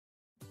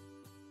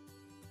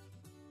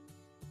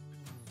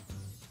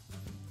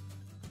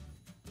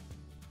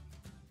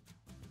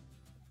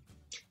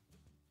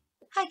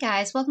Hi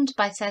guys, welcome to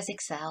Bite Size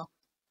Excel.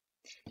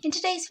 In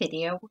today's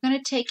video, we're going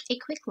to take a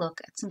quick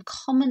look at some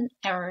common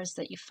errors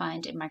that you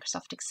find in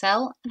Microsoft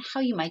Excel and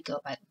how you might go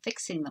about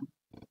fixing them.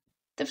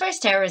 The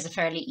first error is a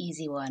fairly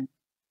easy one.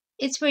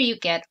 It's where you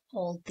get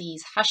all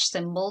these hash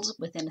symbols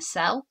within a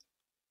cell.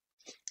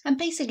 And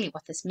basically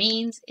what this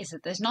means is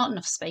that there's not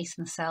enough space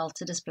in the cell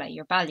to display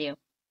your value.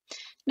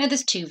 Now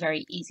there's two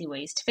very easy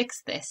ways to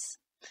fix this.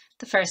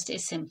 The first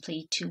is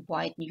simply to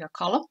widen your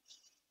column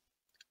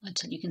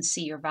until you can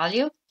see your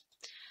value.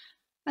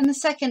 And the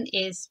second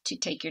is to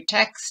take your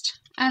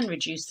text and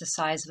reduce the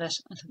size of it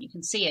until you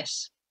can see it.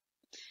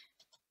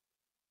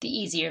 The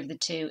easier of the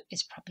two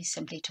is probably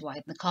simply to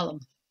widen the column.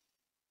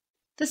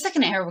 The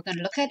second error we're going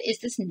to look at is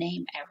this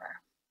name error.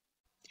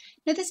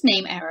 Now this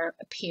name error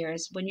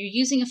appears when you're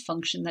using a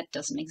function that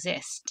doesn't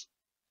exist.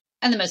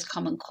 And the most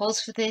common cause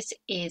for this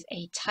is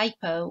a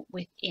typo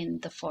within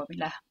the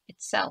formula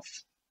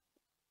itself.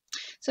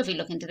 So if we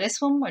look into this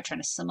one, we're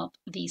trying to sum up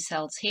these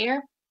cells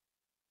here.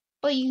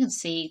 But you can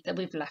see that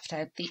we've left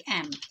out the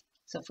M.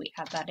 So if we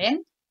add that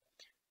in,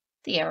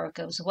 the error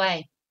goes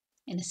away.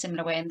 In a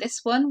similar way in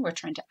this one, we're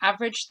trying to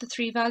average the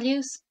three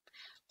values,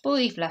 but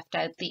we've left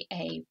out the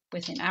A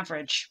within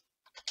average.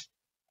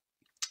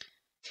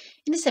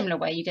 In a similar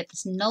way, you get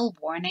this null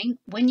warning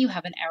when you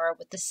have an error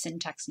with the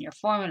syntax in your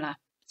formula.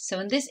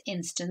 So in this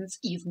instance,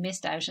 you've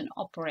missed out an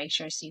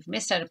operator. So you've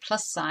missed out a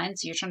plus sign.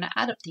 So you're trying to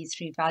add up these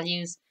three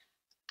values,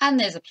 and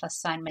there's a plus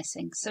sign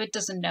missing, so it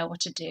doesn't know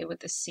what to do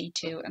with the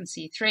C2 and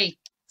C3.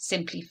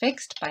 Simply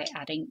fixed by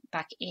adding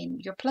back in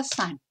your plus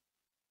sign.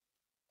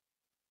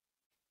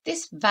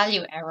 This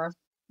value error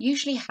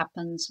usually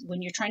happens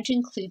when you're trying to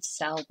include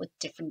cell with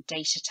different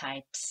data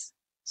types.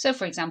 So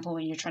for example,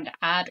 when you're trying to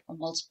add or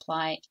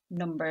multiply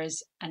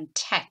numbers and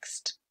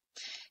text.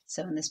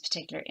 So in this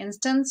particular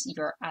instance,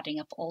 you're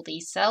adding up all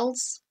these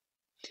cells,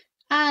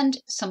 and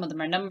some of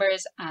them are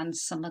numbers and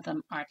some of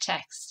them are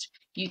text.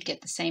 You'd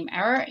get the same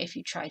error if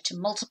you try to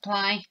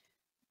multiply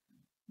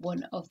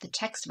one of the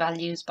text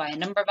values by a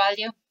number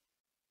value,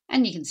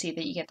 and you can see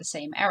that you get the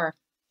same error.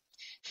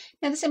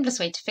 Now the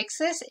simplest way to fix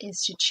this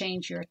is to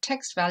change your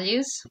text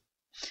values.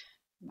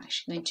 I'm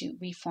actually going to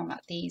reformat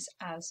these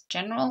as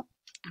general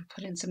and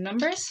put in some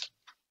numbers.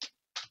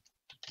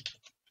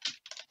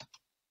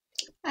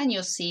 And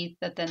you'll see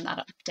that then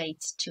that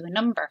updates to a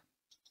number.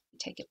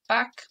 Take it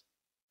back.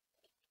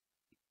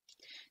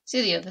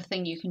 So the other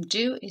thing you can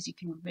do is you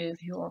can remove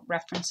your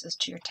references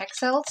to your text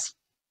cells,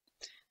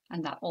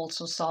 and that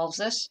also solves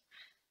it.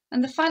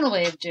 And the final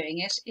way of doing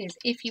it is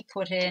if you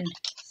put in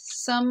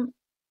sum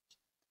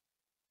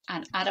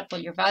and add up all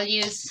your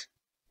values,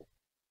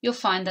 you'll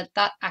find that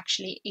that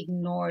actually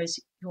ignores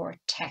your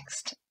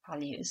text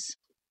values.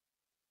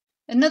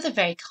 Another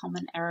very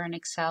common error in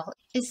Excel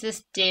is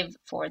this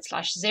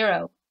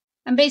div/0.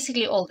 And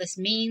basically all this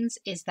means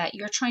is that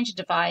you're trying to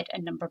divide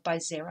a number by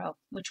 0,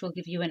 which will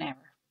give you an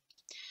error.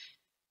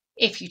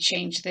 If you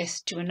change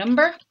this to a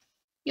number,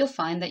 you'll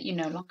find that you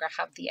no longer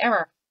have the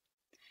error.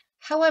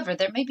 However,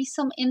 there may be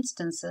some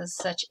instances,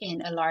 such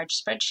in a large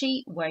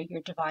spreadsheet, where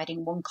you're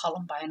dividing one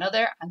column by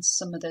another and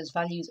some of those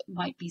values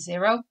might be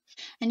 0,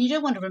 and you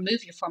don't want to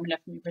remove your formula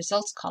from your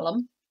results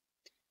column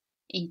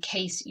in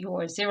case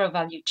your 0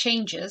 value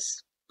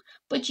changes,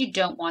 but you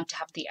don't want to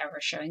have the error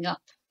showing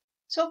up.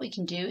 So what we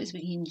can do is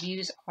we can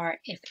use our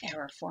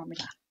IFERROR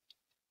formula.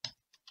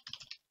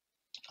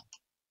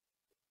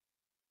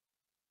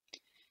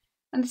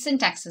 And the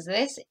syntax of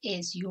this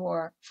is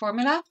your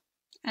formula,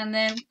 and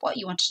then what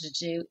you wanted to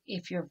do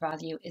if your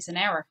value is an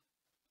error.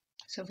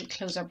 So if we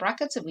close our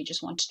brackets, if we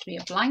just want it to be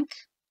a blank,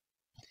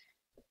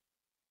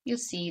 you'll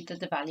see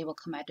that the value will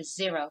come out as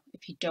 0.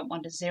 If you don't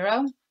want a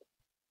 0,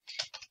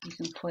 you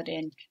can put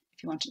in,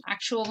 if you want an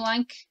actual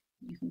blank,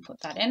 you can put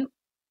that in,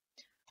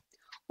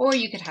 or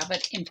you could have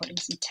it inputting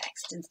some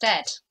text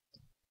instead.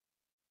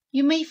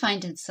 You may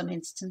find in some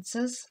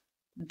instances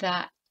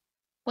that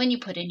when you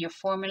put in your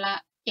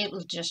formula, it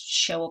will just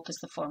show up as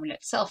the formula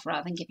itself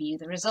rather than giving you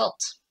the result.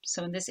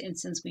 So in this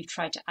instance, we've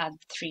tried to add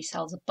 3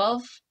 cells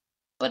above,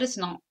 but it's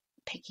not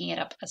picking it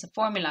up as a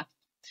formula.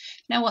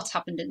 Now what's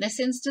happened in this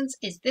instance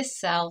is this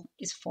cell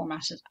is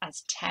formatted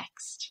as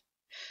text.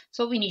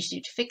 So what we need to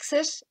do to fix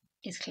it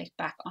is click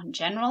back on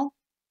General,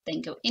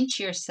 then go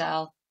into your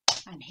cell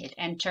and hit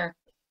Enter.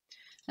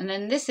 And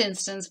then in this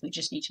instance, we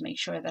just need to make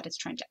sure that it's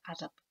trying to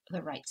add up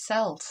the right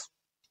cells.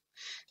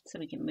 So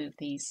we can move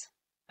these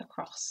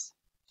across.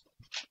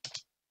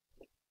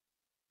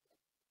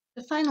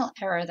 The final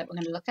error that we're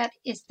going to look at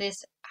is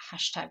this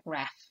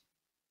 #ref.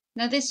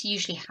 Now this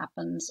usually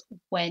happens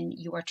when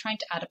you are trying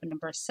to add up a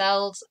number of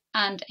cells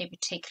and a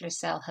particular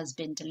cell has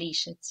been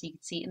deleted. So you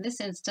can see in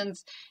this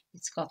instance,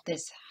 it's got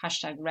this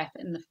 #ref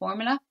in the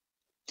formula,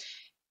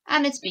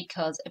 and it's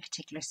because a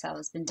particular cell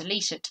has been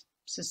deleted.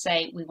 So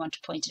say we want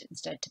to point it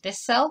instead to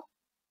this cell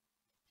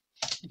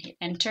and hit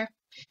Enter,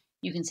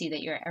 you can see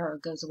that your error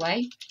goes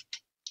away.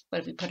 But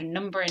if we put a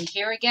number in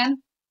here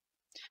again,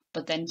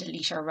 but then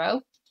delete our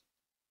row,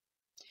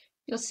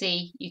 you'll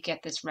see you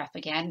get this ref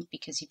again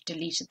because you've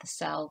deleted the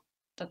cell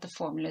that the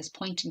formula is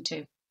pointing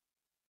to.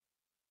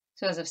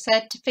 So as I've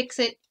said, to fix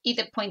it,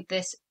 either point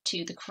this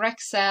to the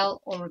correct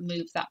cell or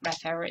remove that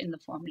ref error in the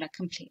formula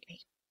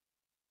completely.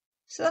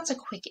 So that's a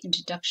quick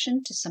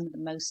introduction to some of the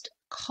most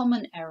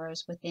common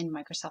errors within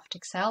Microsoft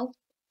Excel,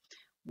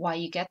 why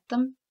you get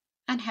them,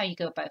 and how you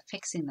go about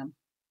fixing them.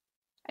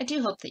 I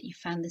do hope that you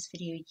found this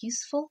video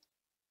useful.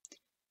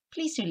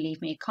 Please do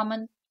leave me a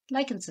comment,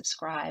 like and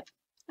subscribe,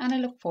 and I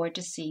look forward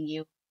to seeing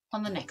you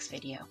on the next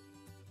video.